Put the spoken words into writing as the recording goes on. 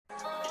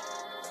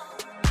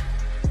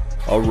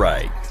All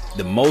right.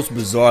 The most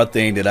bizarre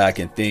thing that I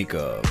can think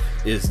of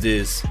is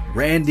this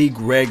Randy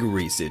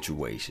Gregory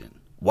situation.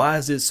 Why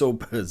is it so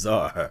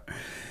bizarre?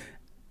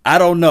 I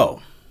don't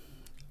know.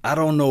 I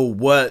don't know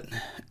what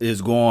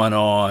is going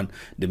on.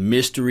 The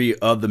mystery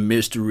of the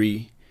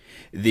mystery,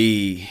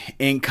 the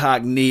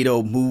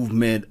incognito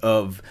movement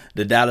of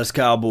the Dallas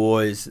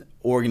Cowboys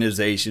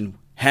organization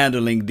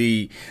handling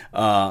the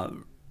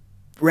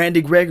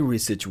Randy Gregory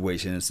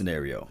situation and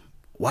scenario.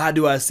 Why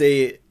do I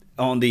say it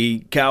on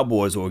the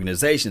Cowboys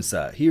organization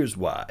side? Here's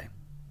why.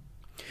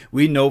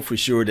 We know for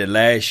sure that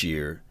last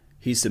year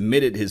he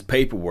submitted his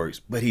paperwork,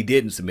 but he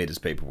didn't submit his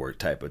paperwork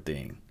type of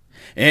thing.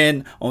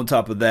 And on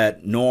top of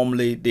that,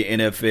 normally the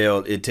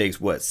NFL, it takes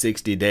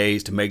 60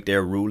 days to make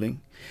their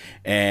ruling.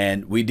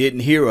 And we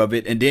didn't hear of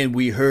it. And then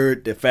we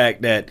heard the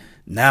fact that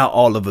now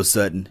all of a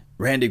sudden,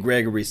 Randy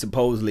Gregory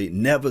supposedly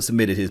never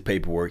submitted his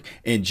paperwork,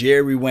 and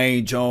Jerry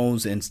Wayne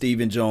Jones and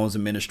Stephen Jones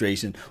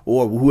administration,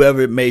 or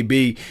whoever it may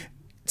be,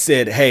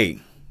 said, hey,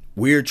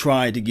 we're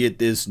trying to get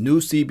this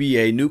new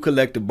CBA, new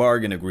collective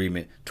bargain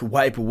agreement, to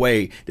wipe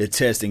away the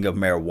testing of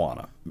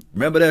marijuana.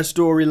 Remember that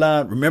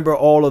storyline? Remember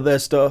all of that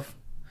stuff?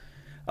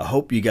 I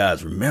hope you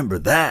guys remember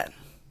that.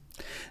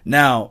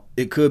 Now,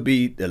 it could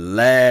be the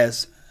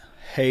last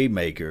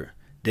haymaker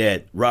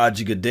that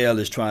Roger Goodell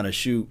is trying to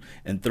shoot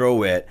and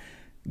throw at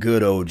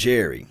good old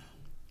Jerry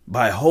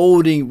by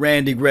holding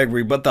Randy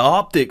Gregory. But the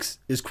optics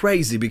is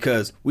crazy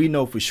because we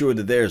know for sure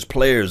that there's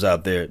players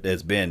out there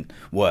that's been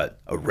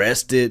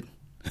arrested,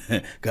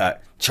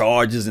 got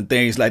charges and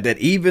things like that,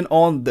 even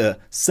on the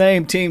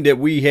same team that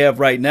we have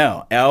right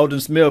now.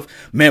 Aldon Smith,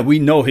 man, we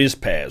know his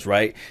past,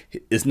 right?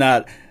 It's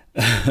not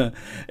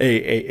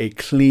a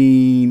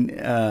clean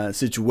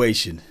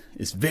situation.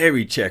 It's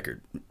very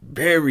checkered,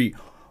 very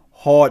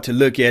hard to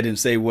look at and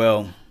say,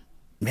 well,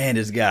 man,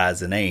 this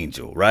guy's an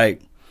angel, right?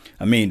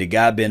 I mean, the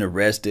guy been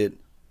arrested,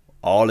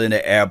 all in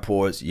the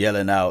airports,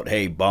 yelling out,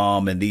 hey,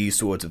 bomb, and these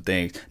sorts of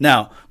things.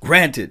 Now,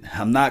 granted,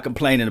 I'm not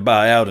complaining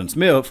about Aldon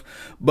Smith,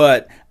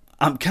 but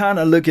I'm kind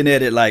of looking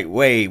at it like,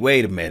 wait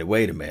a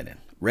minute.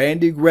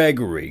 Randy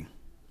Gregory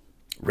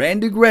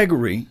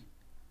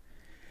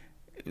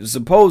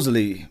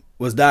supposedly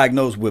was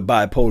diagnosed with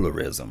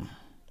bipolarism.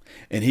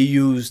 And he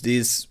used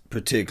this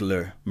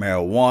particular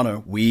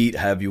marijuana, weed,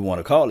 however you want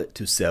to call it,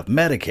 to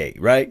self-medicate,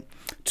 right?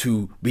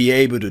 To be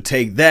able to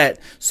take that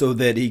so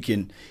that he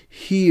can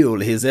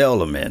heal his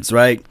ailments,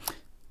 right?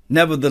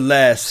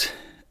 Nevertheless,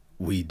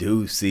 we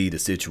do see the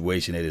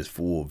situation at its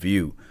full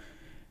view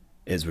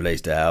as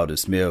relates to Aldon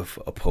Smith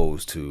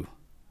opposed to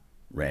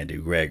Randy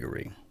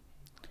Gregory.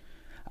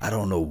 I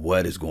don't know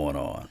what is going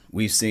on.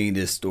 We've seen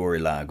this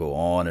storyline go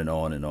on and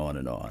on and on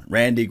and on.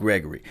 Randy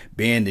Gregory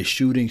being the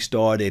shooting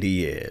star that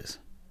he is,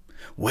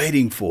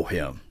 waiting for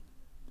him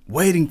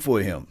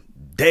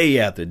day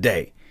after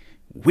day,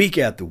 week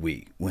after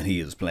week when he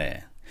is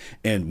playing.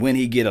 And when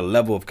he get a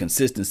level of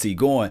consistency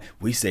going,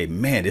 we say,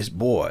 man, this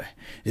boy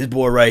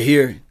right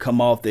here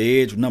come off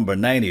the edge, number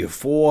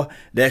 94.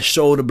 That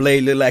shoulder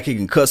blade look like he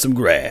can cut some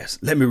grass.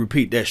 Let me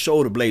repeat, that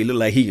shoulder blade look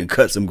like he can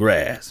cut some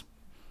grass.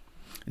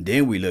 And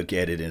then we look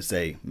at it and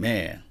say,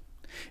 man,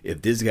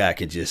 if this guy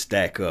can just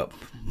stack up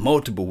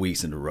multiple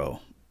weeks in a row,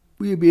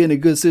 we'll be in a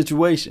good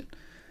situation.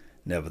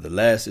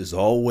 Nevertheless, it's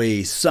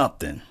always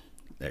something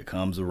that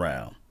comes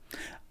around.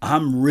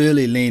 I'm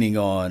really leaning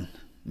on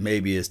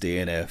maybe it's the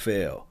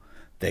NFL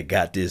that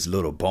got this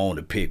little bone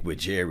to pick with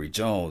Jerry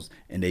Jones,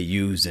 and they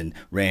using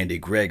Randy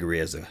Gregory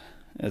as a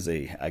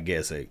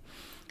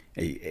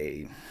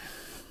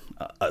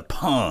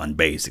pawn,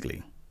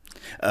 basically,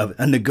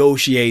 a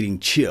negotiating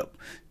chip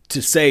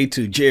to say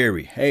to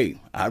Jerry,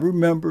 hey, I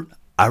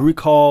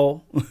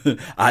recall,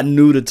 I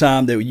knew the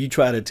time that you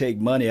tried to take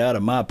money out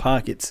of my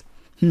pockets,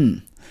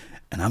 and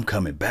I'm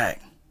coming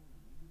back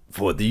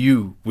for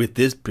you with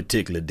this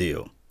particular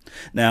deal.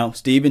 Now,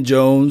 Stephen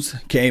Jones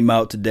came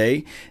out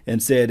today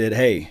and said that,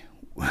 hey,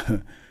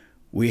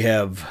 we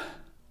have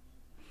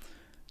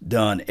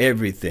done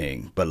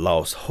everything but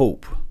lost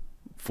hope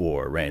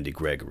for Randy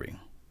Gregory.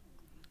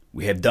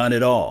 We have done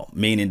it all,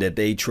 meaning that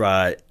they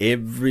tried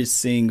every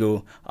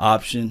single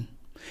option,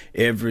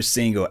 every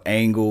single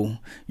angle,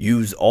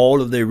 used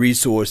all of their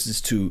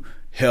resources to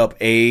help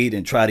aid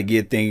and try to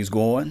get things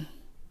going.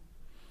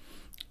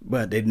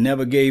 But they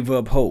never gave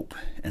up hope,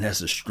 and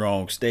that's a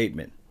strong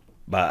statement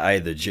by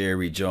either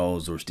Jerry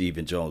Jones or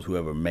Stephen Jones,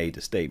 whoever made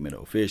the statement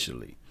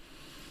officially.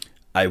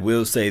 I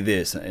will say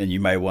this, and you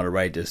might want to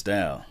write this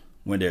down.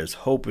 When there's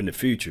hope in the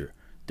future,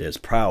 there's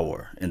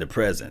power in the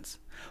presence.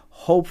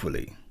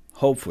 Hopefully,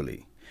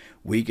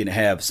 we can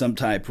have some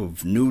type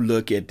of new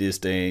look at this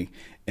thing,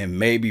 and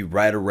maybe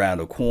right around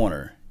the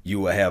corner,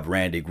 you will have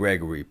Randy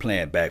Gregory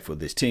playing back for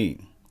this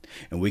team.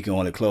 And we can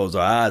only close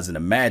our eyes and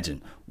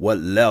imagine what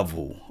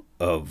level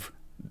of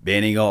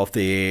bending off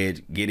the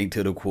edge, getting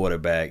to the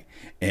quarterback,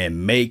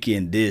 and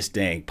making this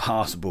thing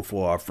possible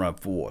for our front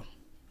four.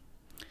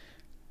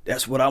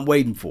 That's what I'm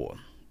waiting for.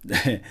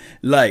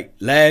 Like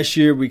last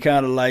year, we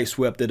kind of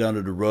swept it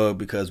under the rug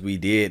because we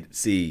did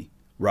see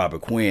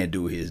Robert Quinn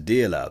do his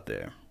deal out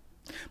there.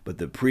 But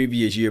the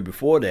previous year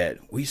before that,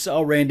 we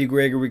saw Randy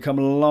Gregory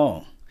coming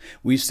along.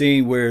 We've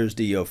seen where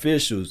the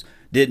officials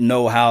didn't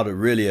know how to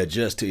really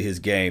adjust to his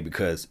game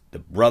because the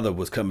brother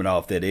was coming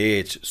off that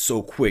edge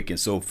so quick and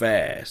so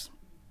fast.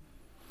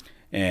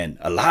 And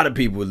a lot of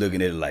people were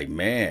looking at it like,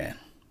 man,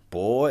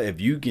 boy, if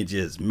you can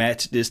just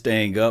match this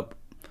thing up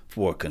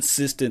for a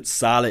consistent,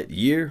 solid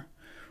year,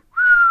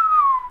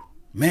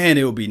 man,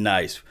 it would be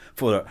nice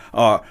for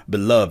our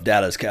beloved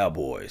Dallas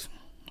Cowboys.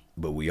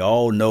 But we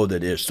all know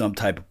that there's some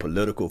type of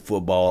political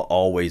football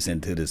always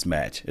into this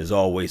match. There's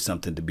always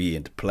something to be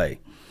into play.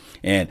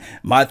 And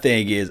my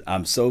thing is,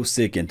 I'm so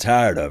sick and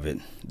tired of it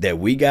that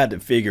we got to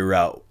figure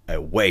out a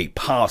way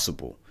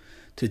possible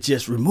to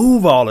just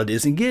remove all of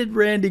this and get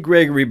Randy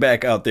Gregory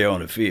back out there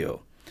on the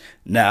field.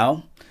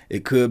 Now,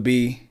 it could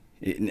be,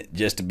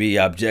 just to be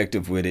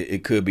objective with it,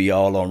 it could be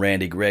all on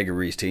Randy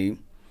Gregory's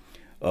team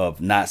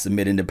of not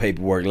submitting the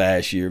paperwork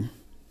last year.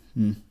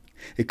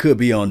 It could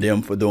be on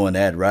them for doing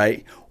that,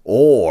 right?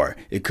 Or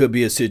it could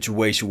be a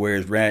situation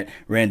where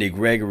Randy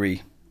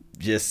Gregory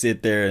just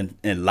sit there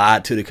and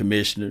lied to the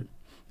commissioner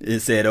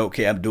and said,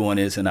 okay, I'm doing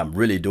this and I'm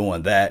really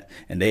doing that.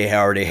 And they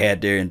already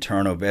had their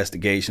internal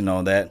investigation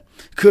on that.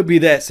 Could be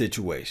that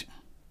situation.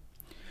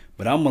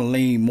 But I'm going to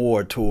lean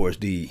more towards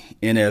the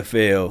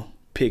NFL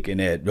picking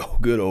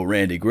at good old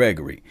Randy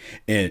Gregory.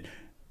 And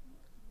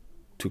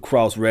to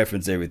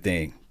cross-reference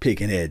everything,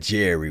 picking at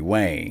Jerry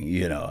Wayne.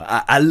 You know,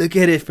 I look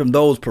at it from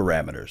those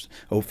parameters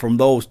or from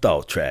those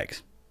thought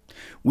tracks.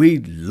 We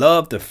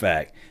love the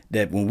fact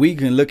that when we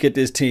can look at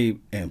this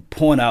team and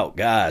point out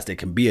guys that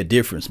can be a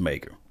difference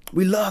maker,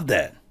 we love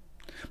that.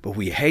 But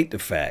we hate the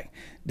fact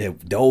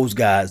that those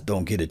guys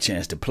don't get a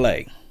chance to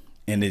play.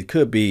 And it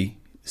could be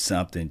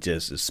something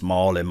just as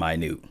small and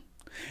minute.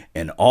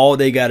 And all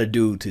they got to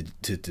do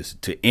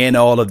to end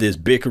all of this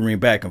bickering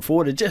back and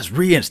forth is just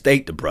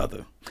reinstate the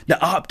brother. The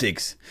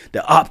optics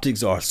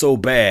are so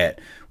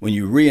bad when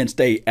you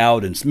reinstate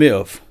Alden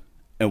Smith,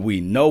 and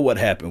we know what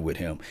happened with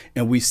him,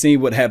 and we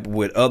seen what happened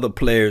with other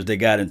players that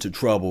got into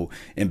trouble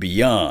and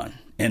beyond,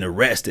 and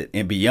arrested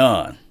and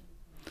beyond,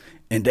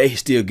 and they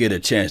still get a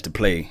chance to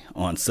play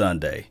on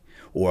Sunday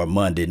or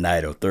Monday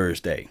night or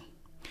Thursday,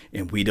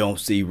 and we don't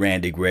see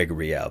Randy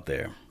Gregory out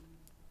there.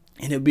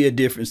 And it'd be a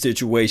different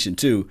situation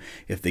too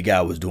if the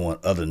guy was doing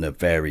other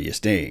nefarious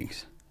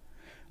things.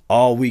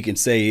 All we can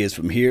say is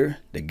from here,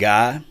 the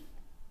guy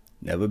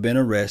never been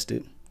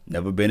arrested,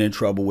 never been in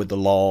trouble with the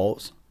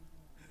laws,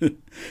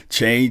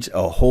 changed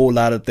a whole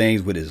lot of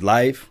things with his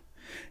life.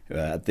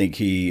 I think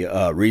he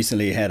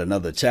recently had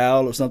another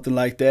child or something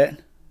like that.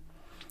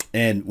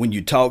 And when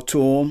you talk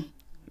to him,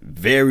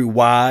 very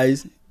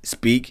wise,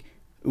 speak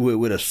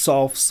with a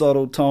soft,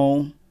 subtle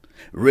tone,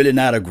 really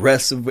not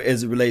aggressive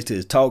as it relates to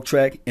his talk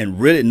track, and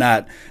really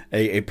not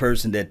a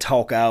person that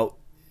talk out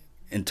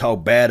and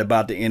talk bad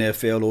about the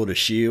NFL or the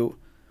Shield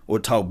or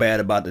talk bad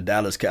about the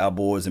Dallas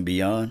Cowboys and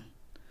beyond.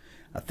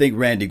 I think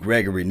Randy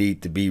Gregory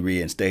needs to be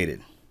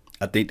reinstated.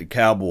 I think the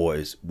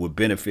Cowboys would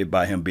benefit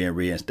by him being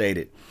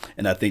reinstated.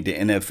 And I think the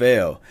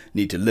NFL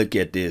need to look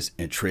at this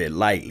and tread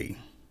lightly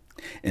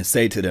and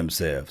say to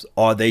themselves,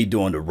 are they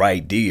doing the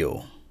right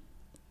deal?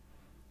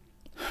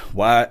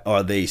 Why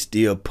are they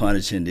still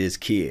punishing this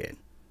kid?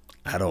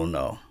 I don't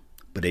know.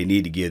 But they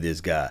need to give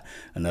this guy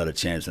another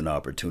chance and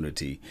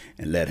opportunity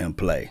and let him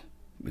play.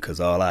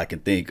 Because all I can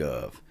think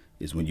of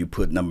is when you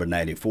put number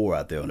 94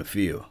 out there on the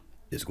field,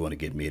 it's going to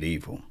get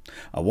medieval.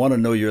 I want to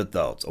know your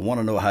thoughts. I want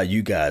to know how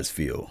you guys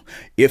feel.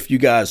 If you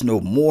guys know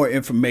more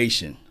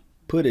information,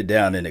 put it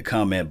down in the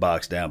comment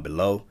box down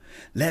below.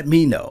 Let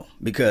me know,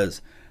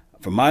 because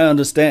from my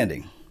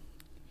understanding,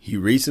 he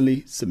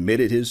recently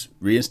submitted his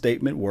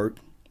reinstatement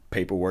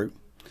paperwork,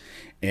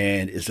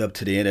 and it's up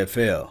to the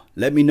NFL.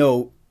 Let me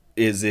know,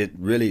 is it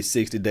really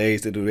 60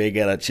 days that they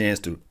got a chance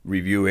to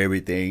review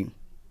everything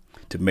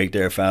to make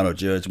their final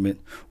judgment,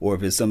 or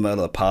if it's some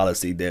other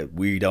policy that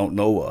we don't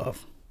know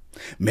of?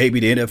 Maybe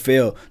the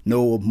NFL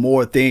know of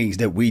more things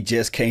that we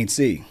just can't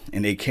see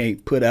and they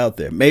can't put out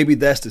there. Maybe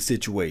that's the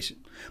situation.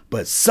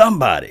 But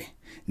somebody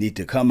need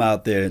to come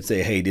out there and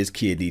say, hey, this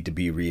kid need to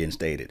be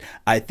reinstated.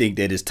 I think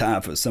that it's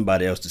time for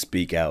somebody else to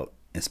speak out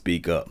and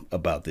speak up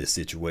about this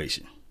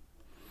situation.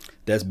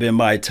 That's been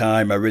my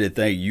time. I really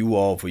thank you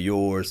all for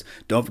yours.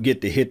 Don't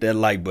forget to hit that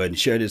like button,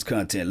 share this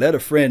content. Let a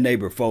friend,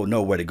 neighbor, foe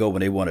know where to go when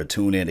they want to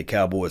tune in to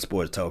Cowboy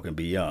Sports Talk and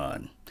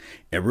beyond.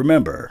 And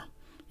remember,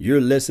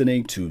 you're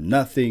listening to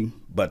nothing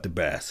but the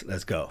best.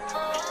 Let's go.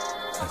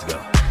 Let's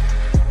go.